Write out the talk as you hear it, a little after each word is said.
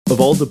Of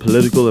all the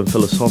political and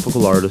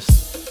philosophical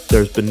artists,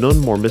 there's been none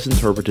more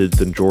misinterpreted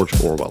than George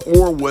Orwell.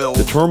 Orwell.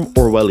 The term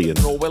Orwellian,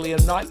 An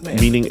Orwellian nightmare.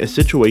 meaning a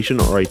situation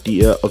or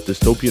idea of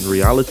dystopian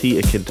reality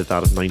akin to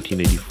that of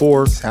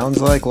 1984, sounds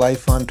like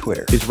life on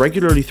Twitter, is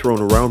regularly thrown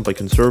around by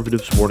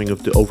conservatives warning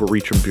of the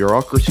overreaching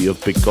bureaucracy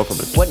of big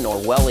government. What an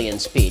Orwellian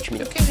speech.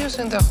 You keep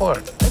using the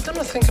word. I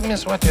don't think it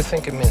means what you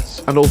think it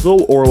means. And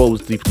although Orwell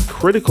was deeply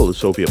critical of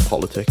Soviet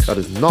politics, that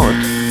is not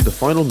the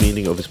final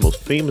meaning of his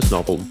most famous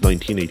novel,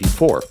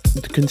 1984.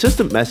 The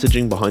consistent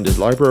messaging behind his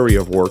library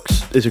of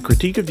works is a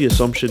critique of the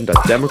assumption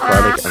that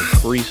democratic and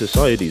free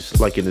societies,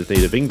 like in his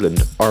native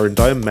England, are in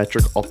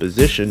diametric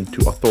opposition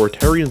to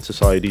authoritarian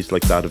societies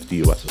like that of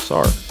the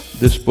USSR.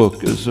 This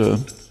book is a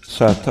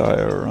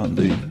satire on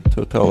the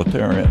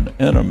totalitarian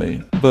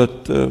enemy,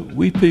 but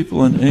we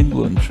people in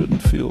England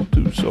shouldn't feel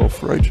too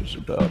self-righteous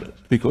about it,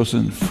 because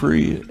in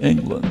free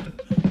England,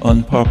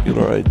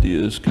 unpopular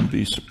ideas can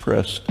be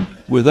suppressed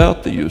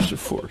without the use of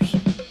force.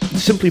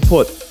 Simply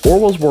put,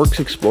 Orwell's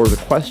works explore the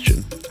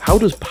question, how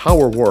does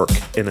power work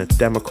in a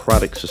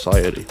democratic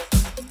society?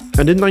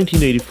 And in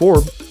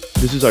 1984,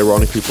 this is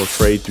ironically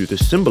portrayed through the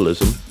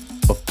symbolism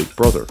of Big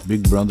Brother.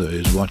 Big Brother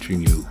is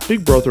watching you.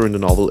 Big Brother in the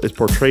novel is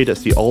portrayed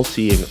as the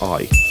all-seeing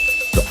eye,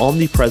 the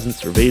omnipresent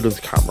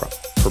surveillance camera,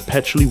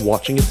 perpetually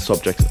watching its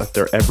subjects at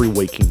their every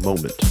waking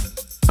moment.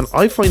 And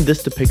I find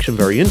this depiction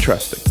very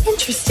interesting.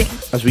 Interesting.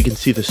 As we can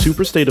see the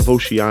superstate of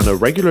Oceania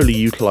regularly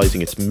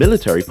utilising its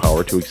military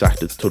power to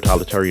exact its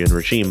totalitarian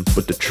regime,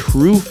 but the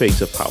true face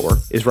of power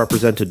is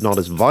represented not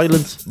as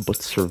violence,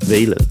 but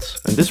surveillance.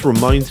 And this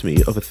reminds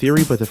me of a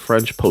theory by the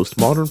French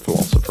postmodern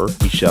philosopher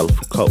Michel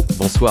Foucault.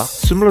 Bonsoir.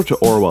 Similar to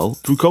Orwell,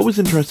 Foucault is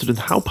interested in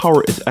how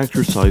power is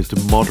exercised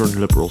in modern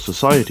liberal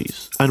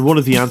societies. And one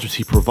of the answers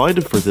he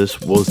provided for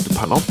this was the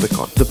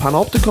Panopticon. The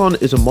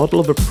Panopticon is a model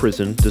of a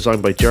prison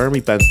designed by Jeremy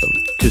Bentham,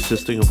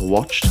 consisting of a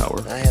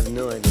watchtower I have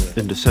no idea.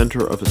 in the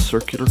centre of a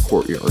circular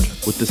courtyard,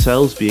 with the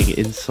cells being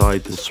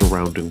inside the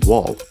surrounding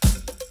wall.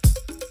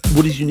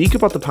 What is unique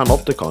about the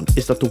Panopticon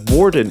is that the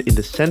warden in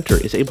the centre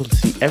is able to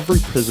see every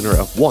prisoner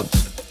at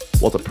once,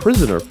 while the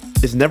prisoner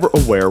is never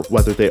aware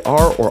whether they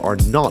are or are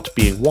not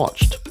being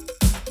watched.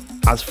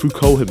 As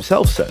Foucault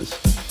himself says,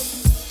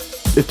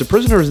 if the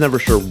prisoner is never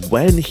sure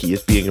when he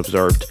is being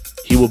observed,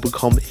 he will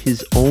become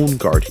his own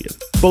guardian.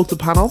 Both the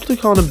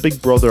Panopticon and Big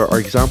Brother are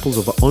examples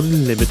of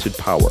unlimited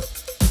power,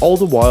 all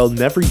the while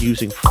never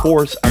using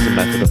force as a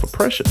method of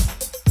oppression.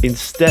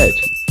 Instead,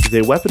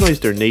 they weaponize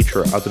their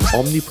nature as an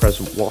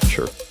omnipresent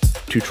watcher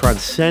to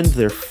transcend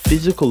their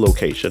physical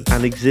location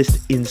and exist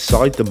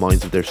inside the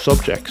minds of their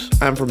subjects.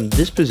 And from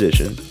this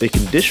position, they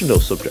condition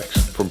those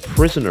subjects from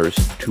prisoners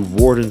to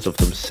wardens of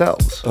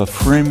themselves. A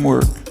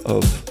framework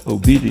of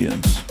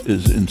obedience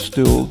is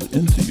instilled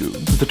into you.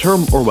 The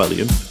term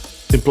Orwellian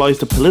implies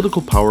that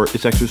political power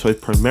is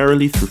exercised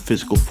primarily through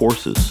physical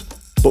forces.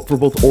 But for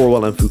both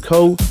Orwell and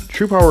Foucault,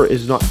 true power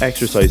is not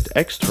exercised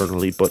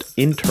externally but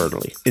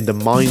internally, in the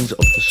minds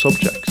of the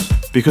subjects.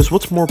 Because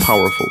what's more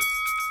powerful?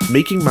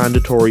 Making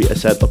mandatory a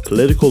set of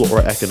political or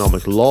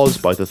economic laws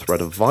by the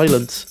threat of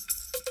violence,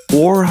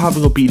 or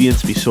having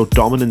obedience be so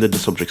dominant in the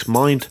subject's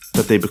mind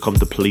that they become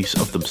the police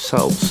of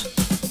themselves?